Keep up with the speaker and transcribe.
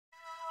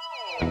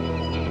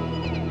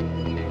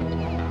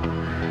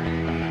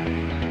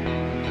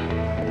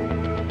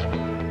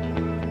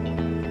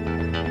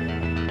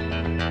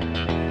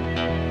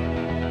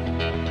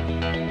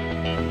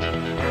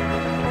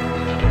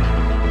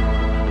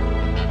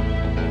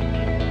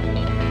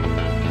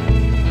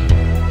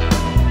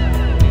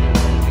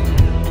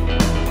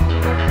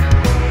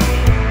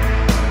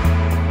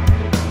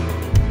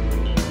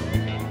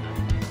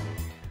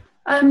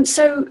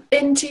So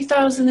in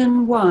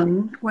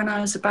 2001, when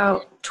I was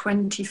about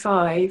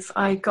 25,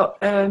 I got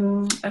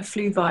a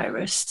flu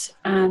virus,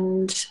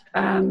 and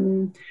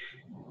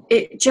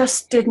it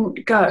just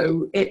didn't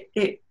go.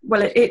 It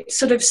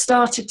sort of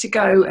started to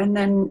go, and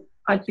then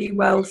I'd be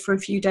well for a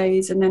few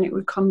days, and then it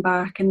would come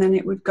back, and then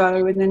it would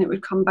go, and then it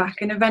would come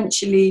back, and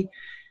eventually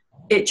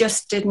it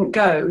just didn't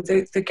go.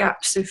 The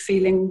gaps of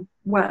feeling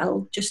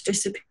well just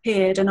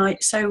disappeared, and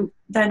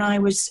then I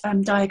was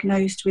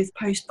diagnosed with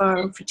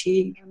post-viral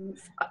fatigue.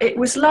 It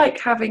was like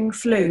having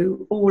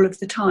flu all of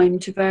the time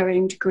to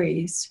varying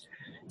degrees.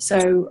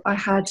 So I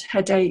had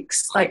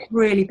headaches, like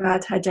really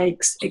bad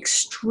headaches,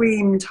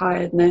 extreme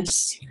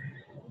tiredness,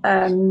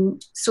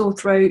 sore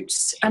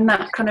throats, and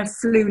that kind of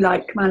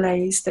flu-like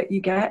malaise that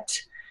you get.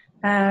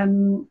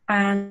 And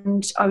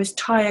I was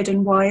tired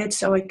and wired,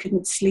 so I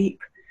couldn't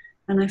sleep,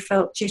 and I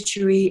felt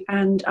jittery,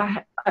 and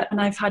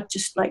I've had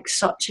just like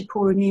such a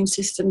poor immune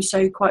system,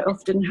 so quite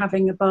often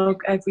having a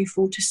bug every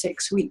 4 to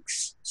 6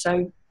 weeks.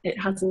 So it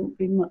hasn't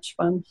been much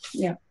fun.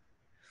 Yeah.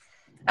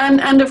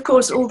 And of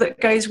course, all that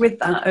goes with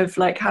that of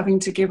like having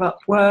to give up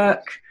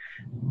work.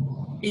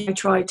 I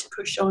tried to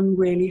push on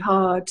really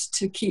hard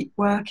to keep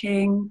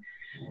working,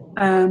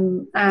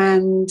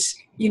 and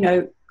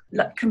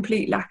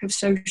complete lack of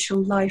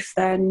social life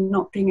then,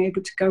 not being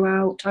able to go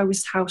out. I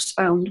was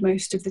housebound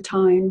most of the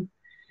time.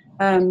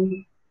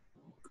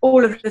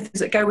 All of the things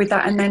that go with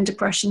that, and then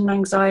depression and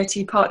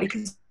anxiety, partly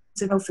because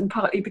of health and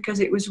partly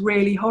because it was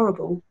really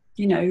horrible,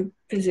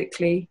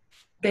 physically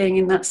being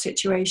in that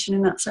situation,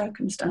 in that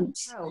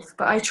circumstance.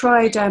 But I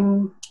tried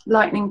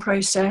lightning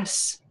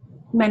process,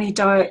 many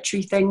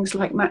dietary things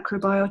like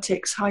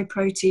macrobiotics, high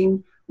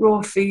protein,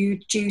 raw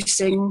food,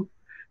 juicing,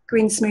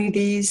 green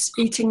smoothies,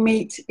 eating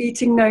meat,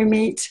 eating no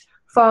meat,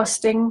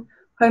 fasting,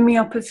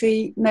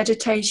 homeopathy,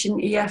 meditation,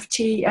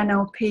 EFT,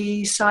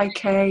 NLP,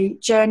 Psyche,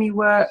 journey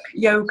work,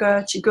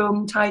 yoga,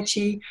 Qigong, Tai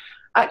Chi,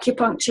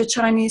 acupuncture,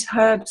 Chinese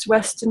herbs,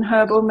 Western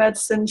herbal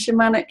medicine,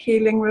 shamanic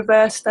healing,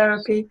 reverse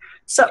therapy,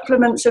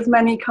 supplements of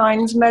many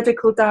kinds,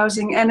 medical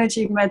dowsing,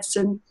 energy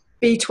medicine,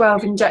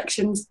 B12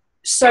 injections,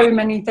 so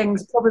many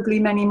things, probably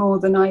many more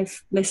than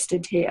I've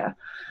listed here.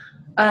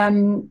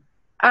 And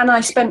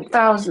I spent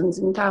thousands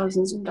and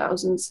thousands and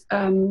thousands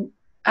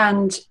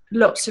and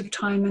lots of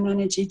time and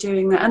energy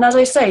doing that. And as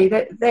I say,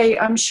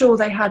 I'm sure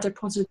they had a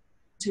positive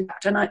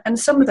impact, and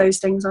some of those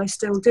things I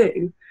still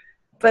do,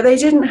 but they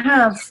didn't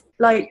have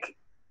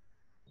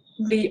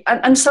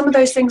and some of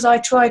those things I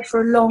tried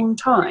for a long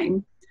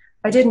time.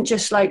 I didn't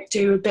just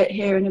do a bit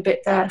here and a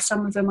bit there.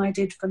 Some of them I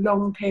did for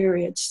long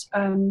periods.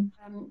 And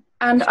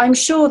I'm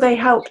sure they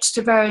helped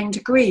to varying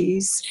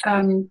degrees,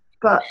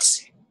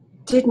 but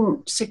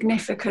didn't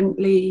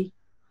significantly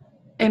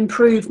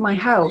improve my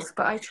health.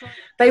 But I tried.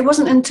 It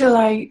wasn't until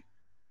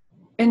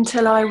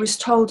I was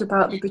told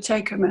about the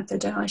Buteyko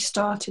method and I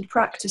started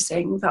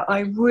practicing that I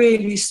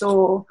really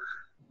saw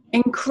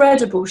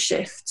incredible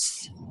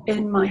shifts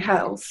in my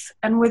health.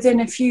 And within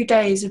a few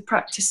days of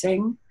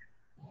practicing,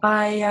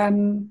 I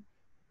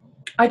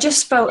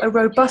just felt a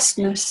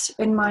robustness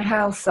in my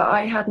health that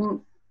I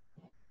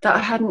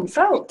hadn't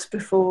felt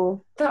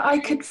before, that I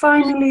could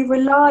finally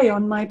rely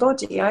on my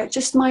body.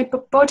 My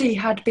body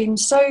had been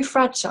so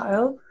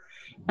fragile,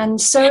 and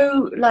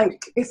so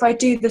if I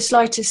do the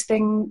slightest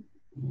thing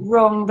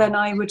wrong, then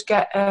I would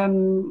get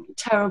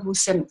terrible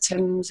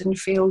symptoms and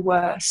feel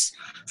worse.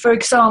 For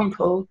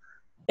example,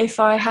 if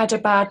I had a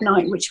bad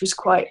night, which was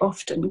quite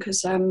often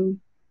because I've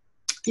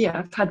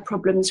had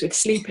problems with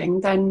sleeping,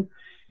 then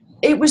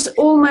it was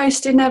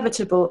almost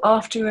inevitable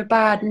after a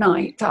bad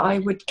night that I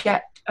would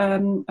get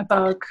a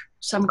bug,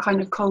 some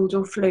kind of cold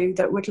or flu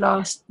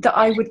that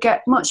I would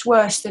get much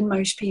worse than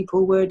most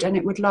people would, and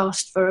it would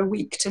last for a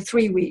week to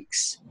 3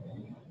 weeks.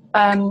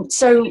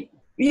 So,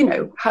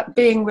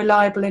 being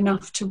reliable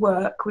enough to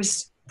work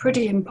was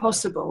pretty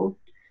impossible.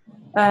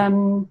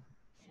 Now,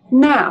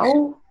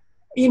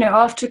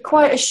 after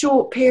quite a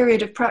short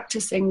period of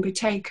practicing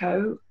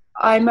Buteyko,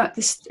 I'm at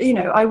this,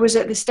 I was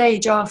at the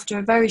stage after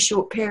a very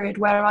short period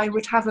where I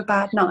would have a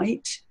bad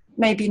night,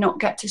 maybe not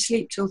get to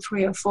sleep till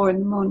 3 or 4 in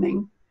the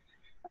morning,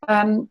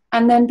 and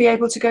then be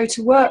able to go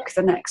to work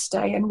the next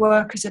day and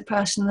work as a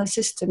personal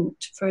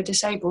assistant for a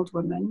disabled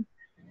woman.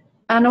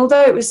 And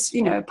although it was,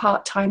 a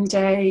part-time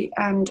day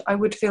and I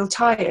would feel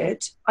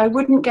tired, I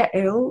wouldn't get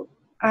ill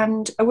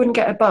and I wouldn't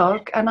get a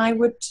bug, and I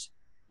would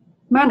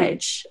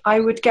manage. I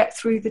would get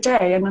through the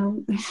day,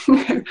 and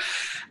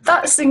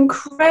that's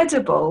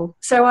incredible.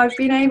 So I've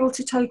been able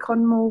to take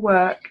on more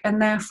work,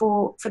 and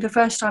therefore for the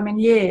first time in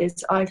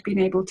years I've been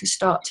able to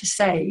start to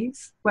save,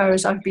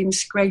 whereas I've been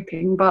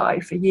scraping by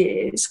for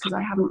years because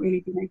I haven't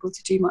really been able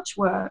to do much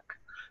work,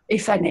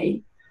 if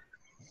any.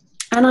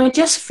 And I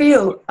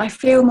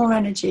feel more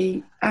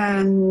energy,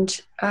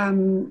 and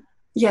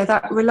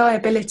that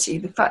reliability,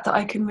 the fact that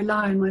I can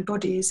rely on my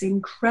body is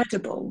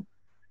incredible.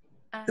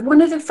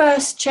 One of the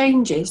first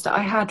changes that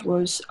I had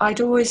was I'd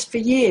always, for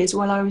years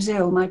while I was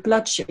ill, my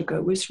blood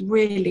sugar was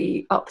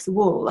really up the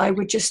wall. I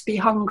would just be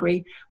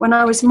hungry. When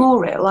I was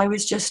more ill, I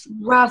was just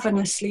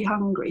ravenously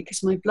hungry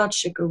because my blood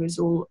sugar was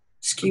all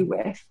skew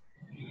with.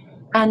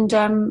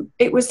 And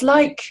it was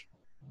like,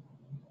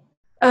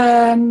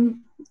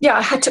 yeah,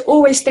 I had to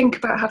always think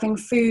about having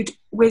food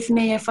with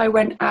me if I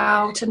went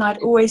out, and I'd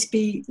always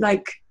be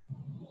like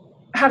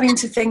having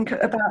to think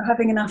about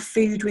having enough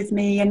food with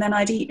me, and then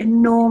I'd eat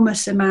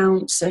enormous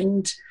amounts,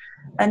 and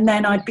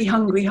then I'd be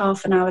hungry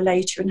half an hour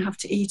later and have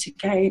to eat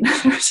again.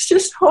 It was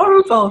just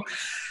horrible.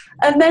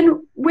 And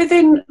then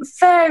within a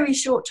very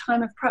short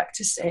time of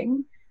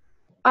practicing,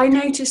 I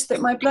noticed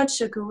that my blood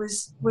sugar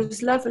was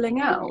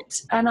leveling out,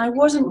 and I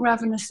wasn't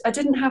ravenous. I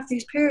didn't have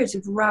these periods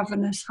of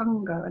ravenous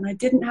hunger, and I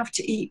didn't have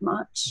to eat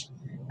much,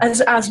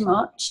 as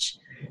much.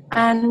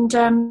 And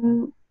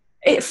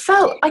it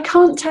felt, I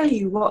can't tell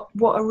you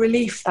what a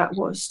relief that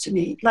was to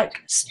me. Like,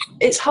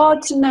 it's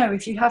hard to know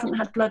if you haven't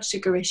had blood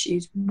sugar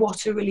issues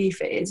what a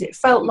relief it is. It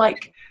felt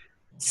like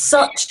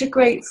such a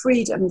great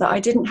freedom that I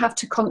didn't have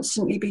to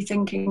constantly be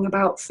thinking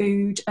about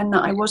food, and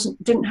that I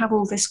didn't have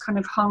all this kind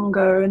of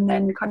hunger and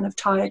then kind of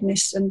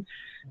tiredness and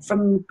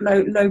from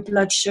low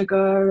blood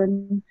sugar.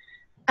 And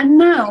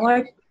now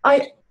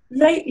I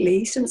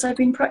lately, since I've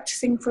been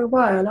practicing for a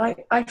while,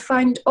 I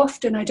find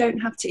often I don't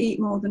have to eat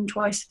more than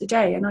twice a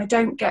day, and I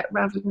don't get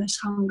ravenous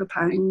hunger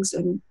pangs,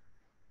 and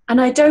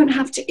I don't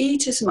have to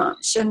eat as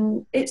much,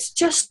 and it's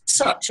just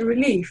such a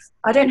relief.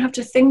 I don't have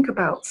to think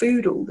about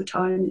food all the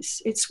time.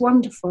 It's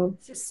wonderful.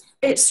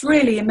 It's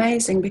really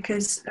amazing,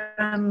 because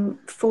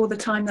for the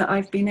time that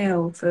I've been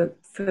ill for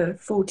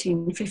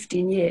 14,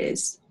 15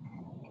 years,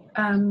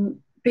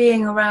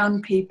 being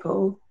around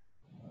people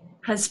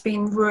has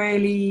been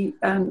really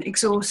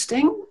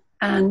exhausting,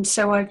 and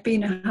so I've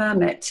been a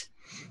hermit,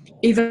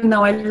 even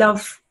though I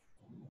love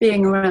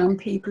being around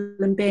people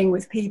and being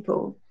with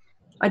people.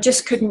 I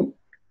just couldn't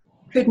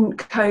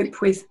cope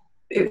with,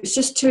 it was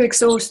just too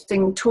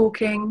exhausting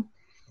talking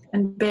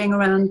and being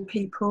around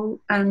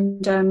people,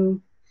 and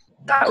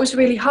that was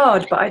really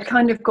hard, but I'd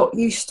kind of got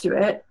used to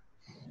it.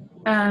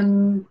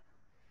 And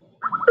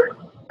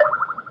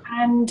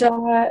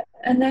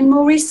then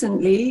more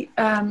recently,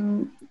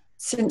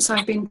 since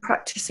I've been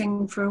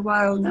practicing for a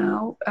while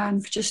now,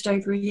 for just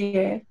over a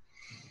year,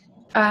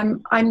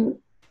 I'm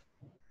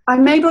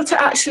able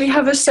to actually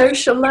have a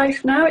social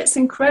life now. It's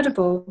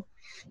incredible.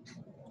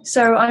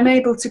 So I'm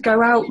able to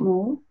go out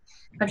more.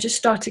 I've just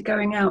started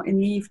going out in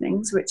the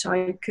evenings, which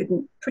I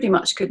pretty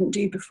much couldn't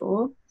do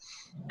before.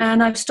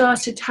 And I've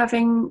started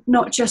having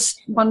not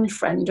just one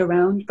friend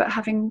around, but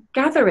having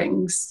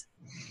gatherings.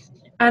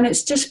 And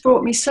it's just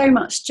brought me so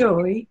much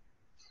joy.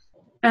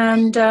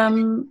 And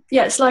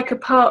yeah, it's like a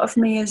part of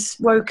me has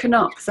woken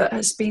up that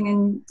has been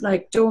in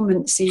like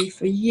dormancy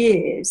for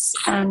years.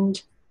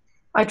 And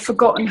I'd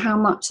forgotten how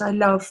much I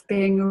love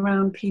being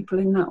around people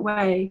in that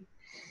way.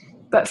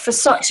 But for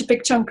such a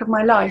big chunk of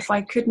my life,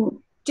 I couldn't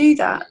do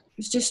that. It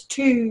was just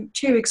too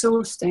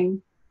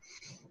exhausting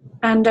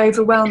and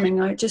overwhelming.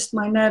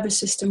 My nervous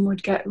system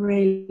would get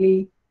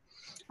really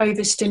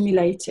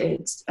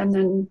overstimulated, and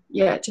then,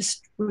 yeah, it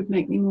just would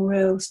make me more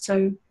ill.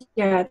 So,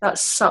 yeah,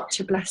 that's such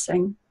a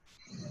blessing.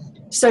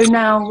 So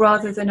now,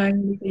 rather than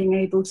only being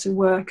able to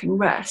work and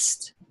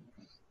rest,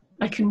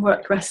 I can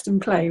work, rest and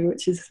play,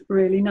 which is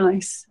really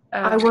nice.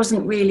 I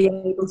wasn't really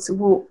able to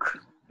walk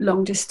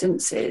long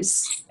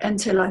distances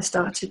until I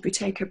started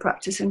Buteyko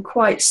practice, and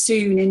quite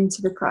soon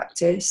into the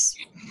practice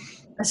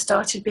I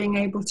started being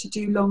able to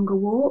do longer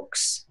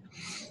walks,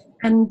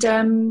 and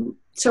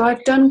so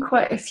I've done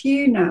quite a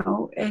few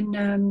now in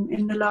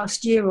the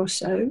last year or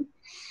so,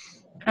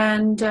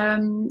 and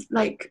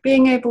like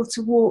being able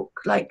to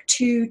walk like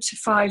 2 to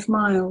 5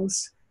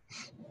 miles.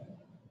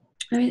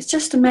 I mean, it's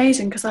just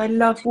amazing, because I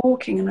love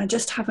walking and I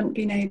just haven't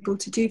been able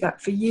to do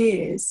that for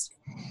years.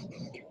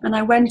 And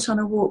I went on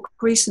a walk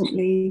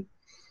recently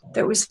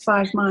that was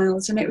 5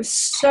 miles, and it was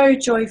so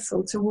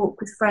joyful to walk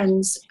with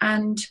friends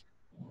and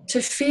to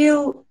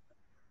feel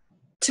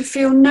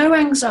no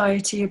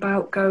anxiety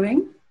about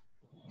going.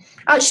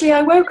 Actually,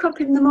 I woke up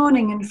in the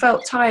morning and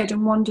felt tired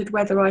and wondered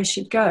whether I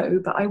should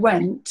go, but I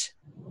went.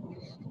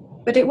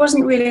 But it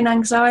wasn't really an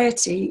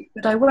anxiety,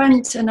 but I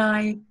went and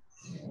I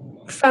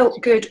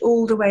felt good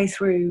all the way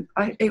through.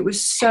 It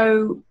was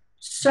so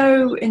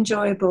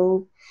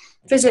enjoyable.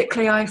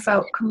 Physically, I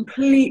felt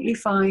completely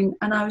fine,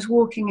 and I was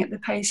walking at the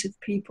pace of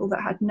people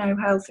that had no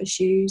health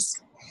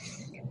issues.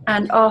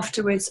 And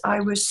afterwards,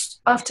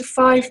 after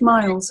 5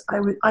 miles,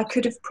 I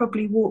could have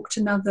probably walked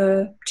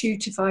another 2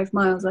 to 5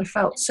 miles. I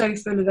felt so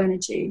full of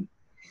energy,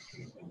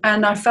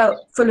 and I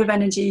felt full of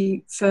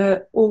energy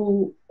for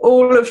all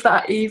of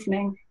that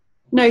evening.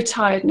 No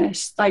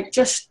tiredness, like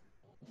just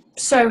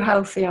so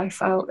healthy I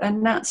felt,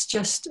 and that's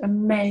just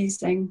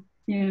amazing.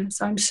 Yeah,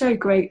 so I'm so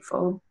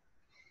grateful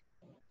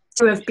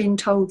to have been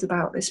told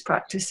about this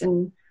practice.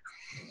 And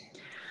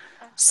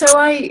so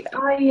I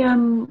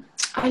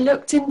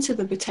looked into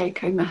the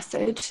Buteyko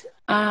method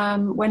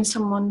when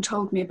someone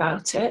told me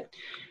about it,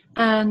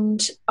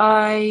 and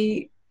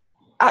I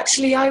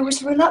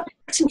was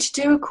reluctant to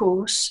do a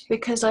course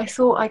because I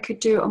thought I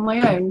could do it on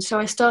my own. So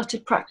I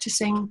started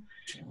practicing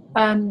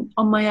on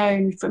my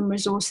own from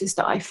resources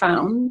that I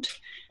found,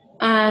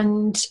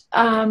 and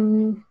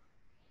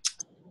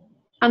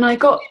And I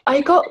got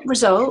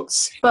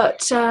results,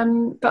 but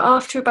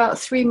after about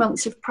 3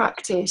 months of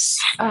practice,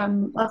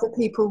 other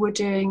people were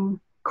doing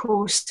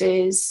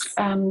courses,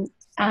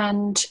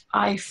 and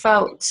I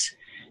felt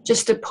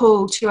just a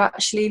pull to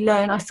actually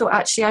learn. I thought,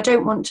 actually, I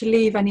don't want to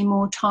leave any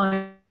more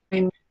time.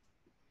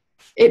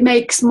 It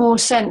makes more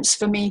sense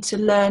for me to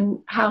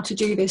learn how to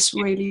do this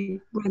really,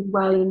 really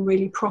well and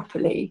really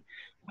properly,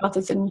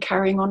 rather than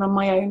carrying on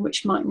my own,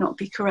 which might not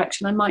be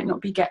correct, and I might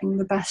not be getting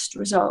the best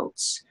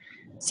results.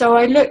 So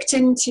I looked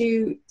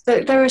into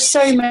there are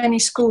so many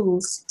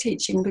schools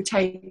teaching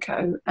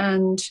Buteyko,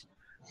 and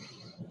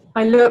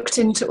I looked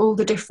into all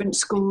the different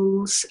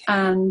schools,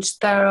 and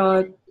there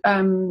are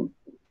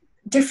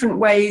different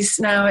ways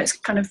now. It's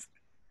kind of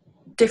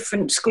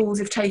different schools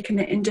have taken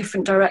it in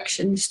different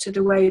directions to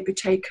the way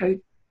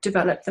Buteyko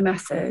developed the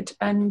method,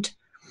 and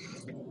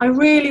I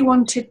really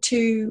wanted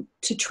to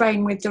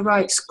train with the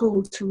right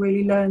school to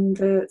really learn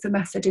the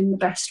method in the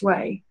best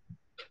way.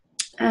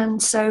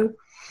 And so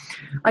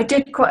I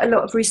did quite a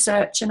lot of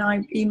research, and I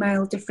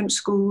emailed different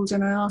schools,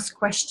 and I asked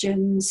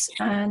questions,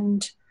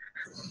 and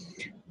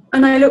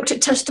I looked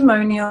at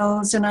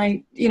testimonials, and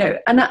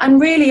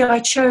and really I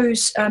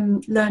chose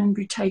Learn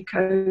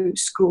Buteyko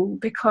School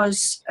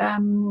because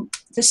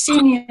the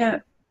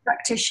senior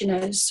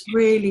practitioners,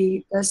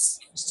 really, there's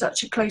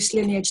such a close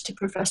lineage to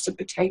Professor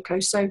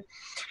Buteyko. So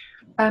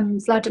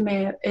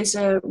Vladimir is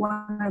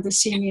one of the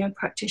senior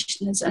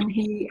practitioners, and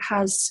he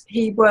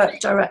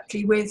worked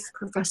directly with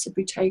Professor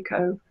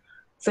Buteyko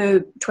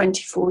for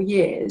 24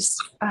 years.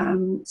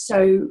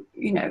 So,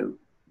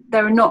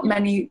 there are not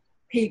many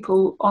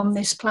people on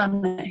this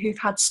planet who've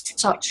had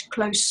such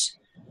close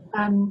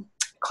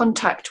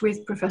contact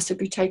with Professor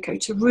Buteyko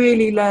to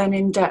really learn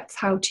in depth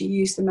how to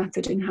use the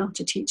method and how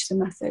to teach the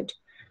method.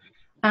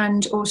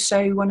 And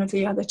also one of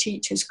the other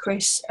teachers,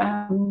 Chris,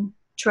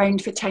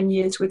 trained for 10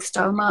 years with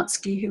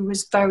Stalmatsky, who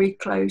was very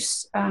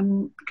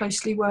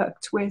closely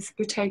worked with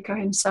Buteyko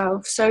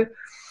himself. So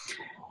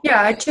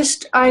yeah,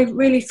 I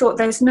really thought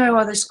there's no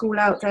other school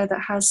out there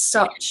that has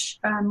such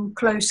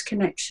close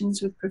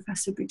connections with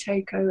Professor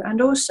Buteyko,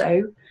 and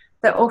also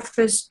that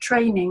offers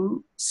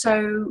training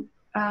so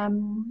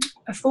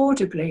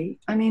affordably.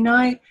 I mean,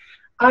 I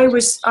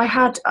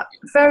had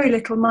very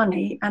little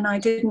money, and I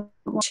didn't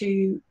want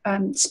to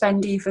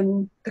spend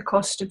even the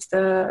cost of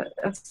the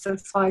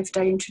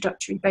 5-day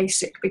introductory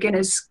basic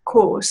beginners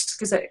course,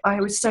 because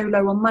I was so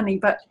low on money.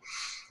 But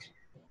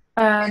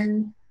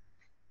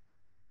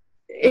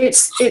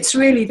it's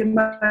really the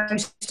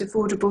most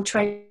affordable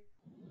training,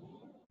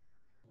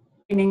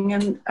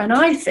 and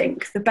I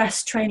think the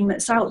best training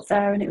that's out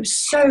there. And it was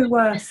so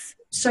worth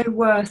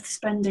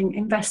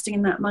investing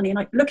in that money.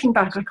 And looking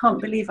back, I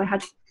can't believe I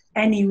had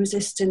any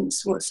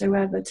resistance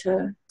whatsoever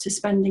to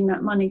spending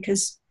that money,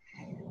 because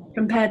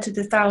compared to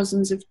the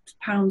thousands of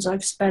pounds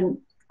I've spent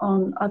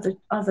on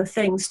other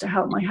things to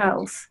help my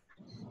health,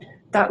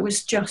 that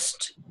was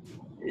just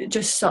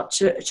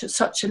such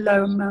a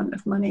low amount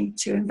of money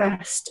to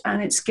invest.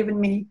 And it's given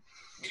me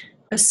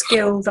a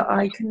skill that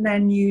I can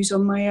then use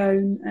on my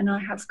own, and I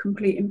have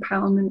complete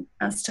empowerment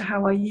as to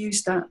how I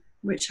use that,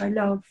 which I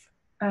love.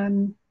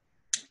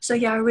 So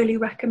yeah, I really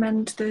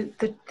recommend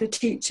the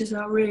teachers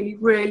are really,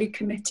 really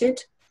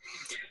committed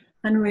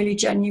and really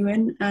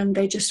genuine, and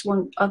they just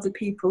want other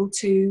people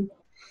to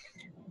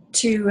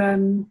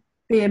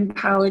be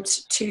empowered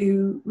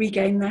to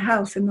regain their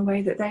health in the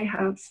way that they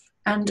have.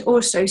 And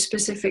also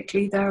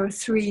specifically, there are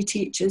 3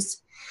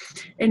 teachers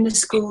in the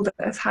school that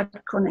have had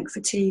chronic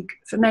fatigue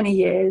for many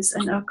years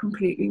and are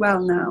completely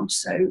well now.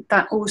 So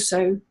that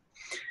also,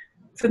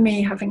 for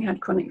me, having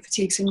had chronic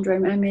fatigue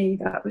syndrome, ME,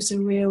 that was a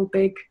real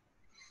big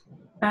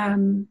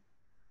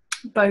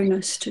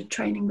bonus to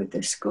training with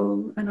this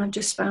school. And I've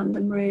just found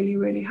them really,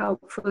 really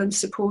helpful and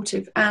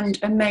supportive, and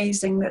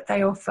amazing that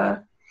they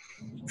offer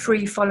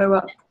free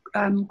follow-up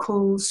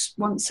calls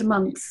once a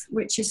month,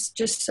 which is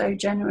just so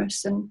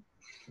generous and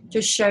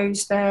just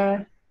shows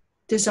their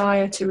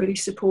desire to really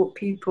support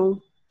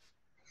people.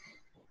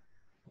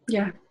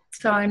 Yeah,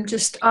 so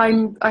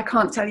I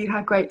can't tell you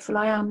how grateful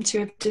I am to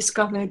have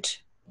discovered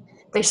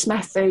this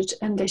method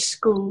and this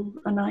school,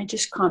 and I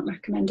just can't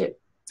recommend it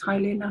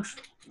highly enough.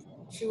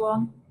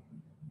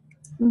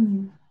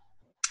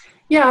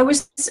 Yeah, I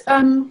was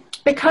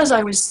because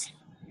I was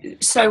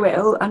so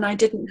ill and I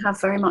didn't have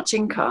very much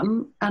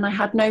income and I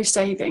had no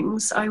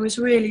savings. I was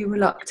really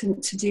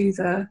reluctant to do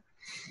the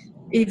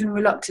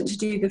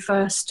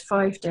first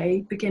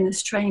 5-day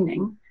beginners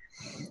training,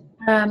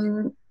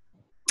 and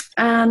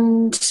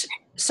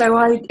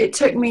so it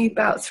took me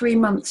about 3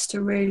 months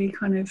to really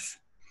kind of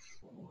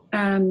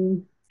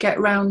get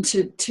round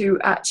to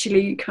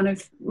actually kind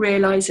of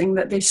realizing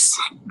that this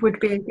would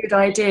be a good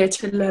idea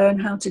to learn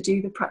how to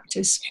do the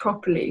practice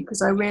properly,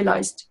 because I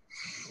realized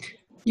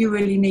you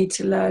really need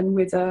to learn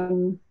with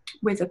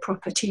a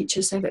proper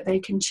teacher so that they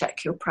can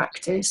check your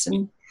practice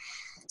and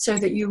so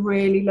that you're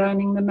really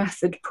learning the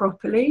method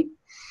properly.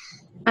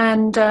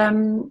 And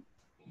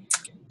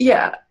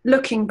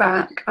looking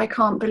back, I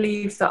can't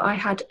believe that I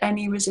had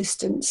any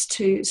resistance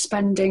to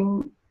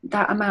spending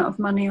that amount of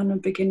money on a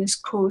beginner's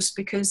course,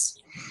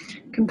 because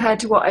compared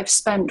to what I've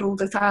spent, all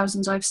the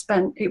thousands I've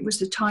spent, it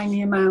was a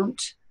tiny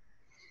amount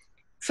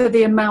for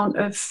the amount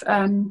of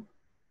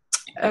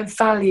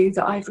value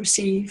that I've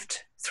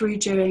received through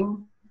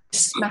doing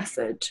this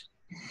method.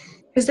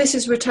 Because this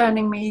is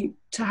returning me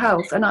to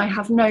health, and I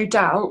have no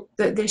doubt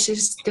that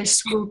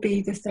this will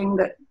be the thing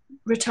that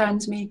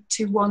returns me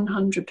to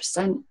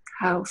 100%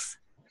 health.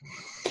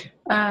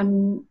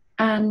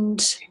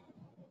 And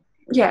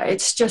yeah,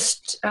 it's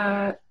just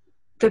the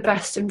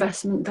best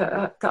investment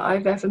that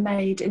I've ever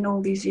made in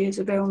all these years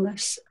of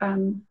illness.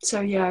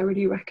 So yeah, I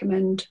really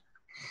recommend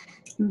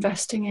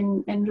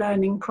investing in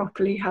learning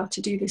properly how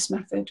to do this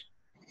method.